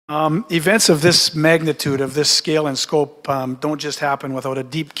Events of this magnitude, of this scale and scope, don't just happen without a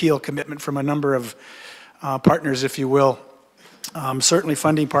deep keel commitment from a number of partners, if you will. Certainly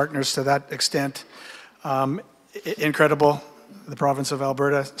funding partners to that extent. Incredible, the province of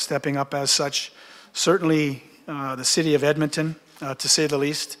Alberta stepping up as such. Certainly the city of Edmonton, to say the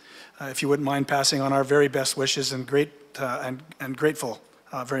least. If you wouldn't mind passing on our very best wishes and grateful,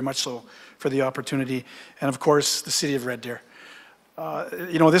 very much so, for the opportunity. And of course, the city of Red Deer.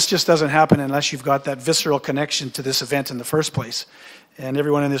 You know, this just doesn't happen unless you've got that visceral connection to this event in the first place. And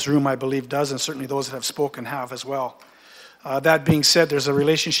everyone in this room, I believe, does, and certainly those that have spoken have as well. That being said, there's a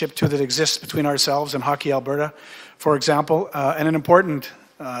relationship too that exists between ourselves and Hockey Alberta, for example, and an important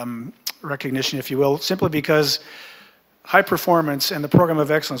recognition, if you will, simply because high performance and the program of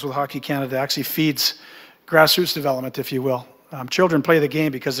excellence with Hockey Canada actually feeds grassroots development, if you will. Children play the game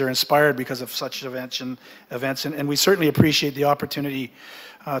because they're inspired because of such events, and we certainly appreciate the opportunity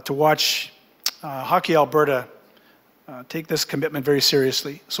to watch Hockey Alberta take this commitment very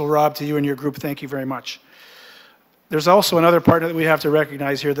seriously. So Rob, to you and your group, thank you very much. There's also another partner that we have to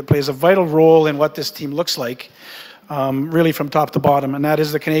recognize here that plays a vital role in what this team looks like, really from top to bottom, and that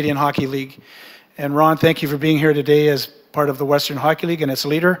is the Canadian Hockey League. And Ron, thank you for being here today as part of the Western Hockey League and its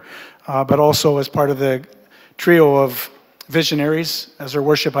leader, but also as part of the trio of visionaries, as our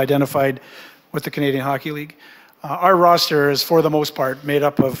worship identified, with the Canadian Hockey League. Our roster is, for the most part, made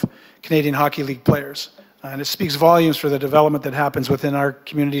up of Canadian Hockey League players. And it speaks volumes for the development that happens within our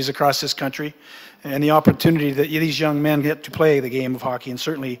communities across this country and the opportunity that these young men get to play the game of hockey and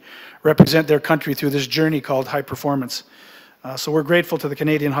certainly represent their country through this journey called high performance. So we're grateful to the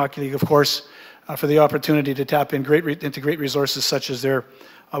Canadian Hockey League, of course, for the opportunity to tap in into great resources such as their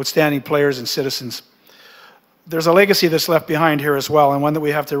outstanding players and citizens. There's a legacy that's left behind here as well, and one that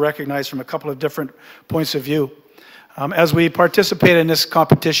we have to recognize from a couple of different points of view. As we participate in this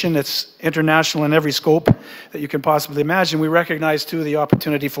competition, it's international in every scope that you can possibly imagine. We recognize, too, the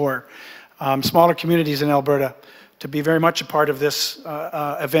opportunity for smaller communities in Alberta to be very much a part of this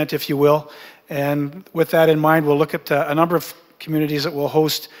event, if you will. And with that in mind, we'll look at a number of communities that will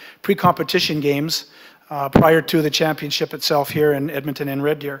host pre-competition games prior to the championship itself here in Edmonton and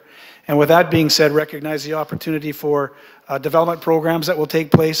Red Deer. And with that being said, recognize the opportunity for development programs that will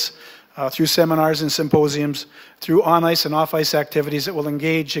take place through seminars and symposiums, through on-ice and off-ice activities that will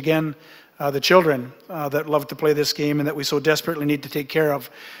engage, again, the children that love to play this game and that we so desperately need to take care of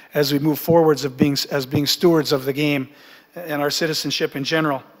as we move forwards as being stewards of the game and our citizenship in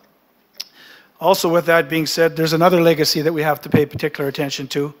general. Also, with that being said, there's another legacy that we have to pay particular attention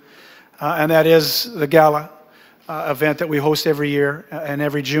to, and that is the gala event that we host every year and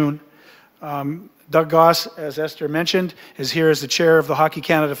every June. Doug Goss, as Esther mentioned, is here as the chair of the Hockey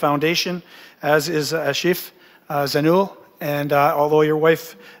Canada Foundation, as is Ashif Zanul, and although your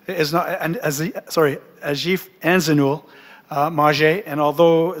wife is not, Ashif and Zanul Majeh, and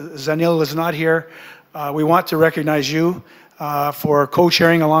although Zanil is not here, we want to recognize you for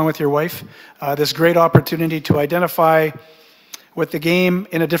co-chairing along with your wife this great opportunity to identify with the game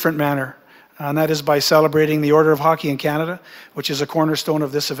in a different manner. And that is by celebrating the Order of Hockey in Canada, which is a cornerstone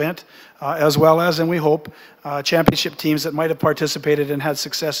of this event, as well as, and we hope, championship teams that might have participated and had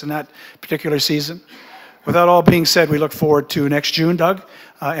success in that particular season. With that all being said, we look forward to next June, Doug,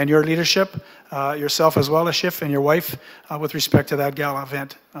 and your leadership, yourself as well as Schiff and your wife, with respect to that gala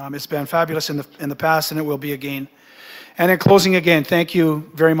event. It's been fabulous in the past, and it will be again. And in closing again, thank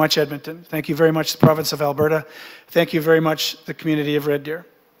you very much, Edmonton. Thank you very much, the province of Alberta. Thank you very much, the community of Red Deer.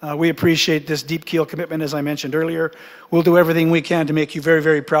 We appreciate this deep keel commitment, as I mentioned earlier. We'll do everything we can to make you very,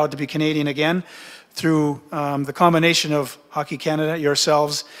 very proud to be Canadian again through the combination of Hockey Canada,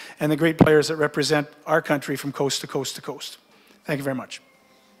 yourselves, and the great players that represent our country from coast to coast to coast. Thank you very much.